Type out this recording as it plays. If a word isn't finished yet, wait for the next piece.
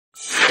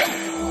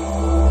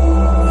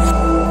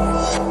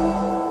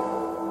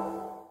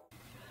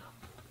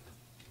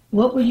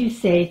What would you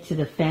say to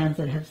the fans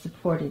that have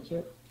supported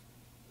you?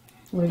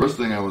 First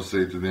thing I would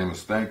say to them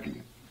is thank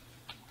you.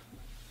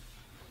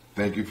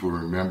 Thank you for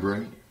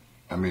remembering.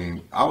 I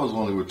mean, I was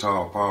only with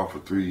Tower of Power for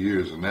 3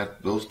 years, and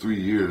those 3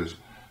 years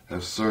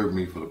have served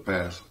me for the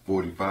past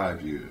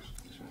 45 years.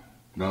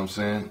 You know what I'm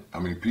saying? I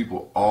mean,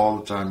 people all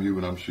the time, you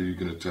and I'm sure you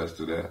can attest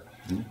to that.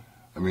 Mm-hmm.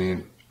 I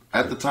mean,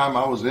 at the time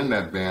I was in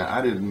that band,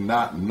 I did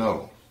not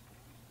know.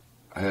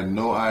 I had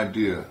no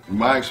idea.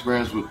 My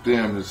experience with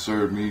them has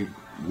served me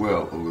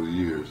well over the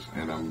years,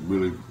 and I'm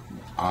really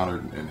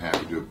honored and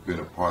happy to have been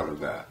a part of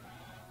that.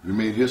 We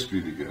made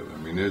history together. I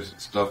mean, there's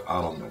stuff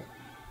out on the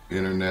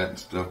internet and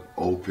stuff,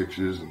 old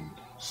pictures and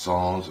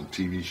songs and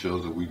TV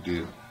shows that we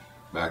did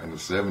back in the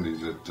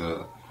 70s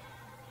that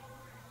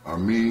are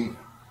me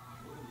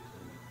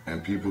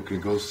and people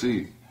can go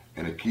see,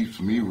 and it keeps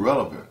me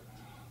relevant.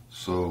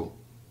 So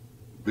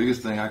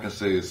biggest thing I can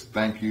say is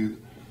thank you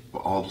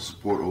for all the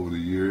support over the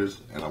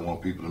years, and I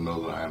want people to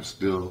know that I am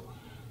still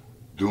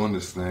doing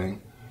this thing.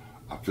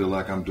 I feel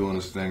like I'm doing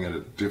this thing at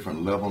a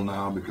different level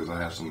now because I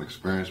have some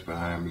experience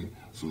behind me,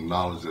 some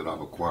knowledge that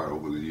I've acquired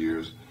over the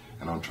years,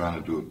 and I'm trying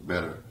to do it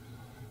better.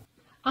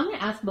 I'm going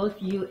to ask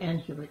both you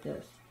and Hubert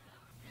this.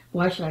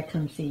 Why should I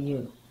come see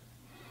you?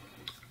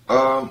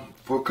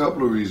 For a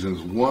couple of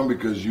reasons. One,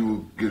 because you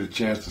will get a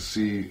chance to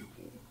see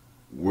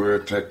where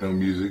techno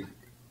music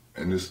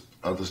and this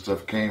other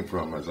stuff came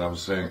from. As I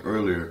was saying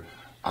earlier,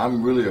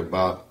 I'm really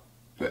about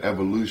the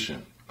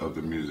evolution of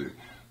the music,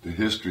 the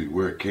history,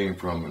 where it came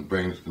from, and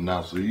bringing it to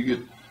now. So you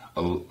get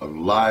a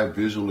live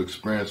visual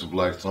experience of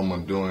like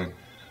someone doing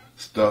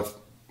stuff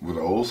with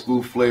an old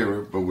school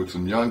flavor, but with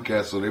some young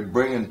cats. So they're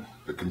bringing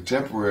the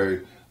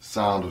contemporary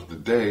sound of the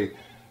day,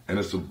 and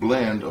it's a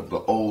blend of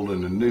the old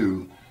and the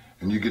new,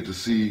 and you get to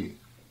see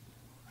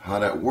how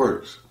that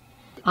works.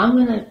 I'm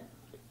going to,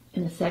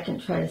 in a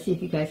second, try to see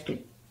if you guys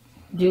could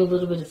do a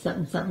little bit of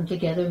something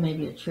together,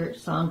 maybe a church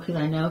song, because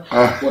I know,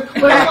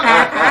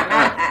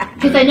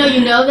 because I know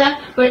you know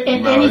that. But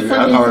I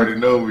already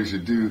know we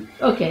should do.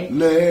 Okay.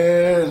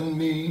 Let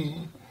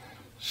me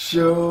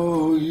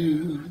show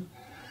you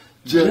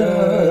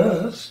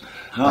just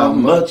how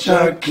much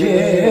I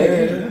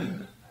care.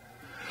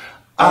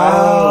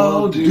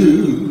 I'll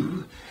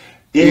do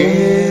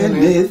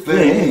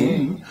anything.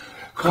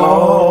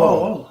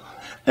 Call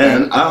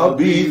and I'll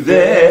be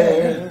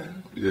there.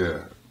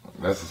 Yeah.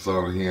 That's a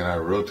song that he and I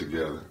wrote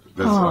together.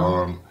 That's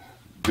on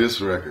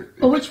this record.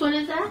 Oh, which one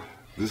is that?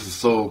 This is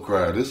Soul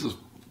Cry. This is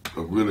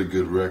a really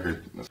good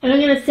record. And I'm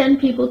going to send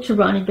people to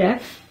Ron E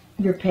Beck,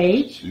 your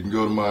page. You can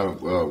go to my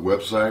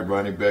website,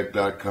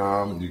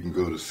 RonnieBeck.com. You can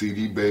go to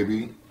CD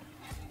Baby.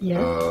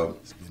 Yeah.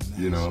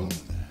 You know,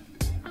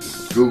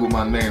 Google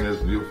my name.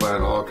 You'll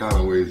find all kind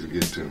of ways to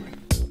get to me.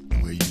 The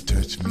way you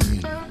touch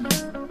me,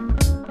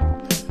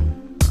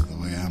 the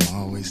way I'm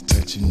always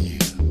touching you.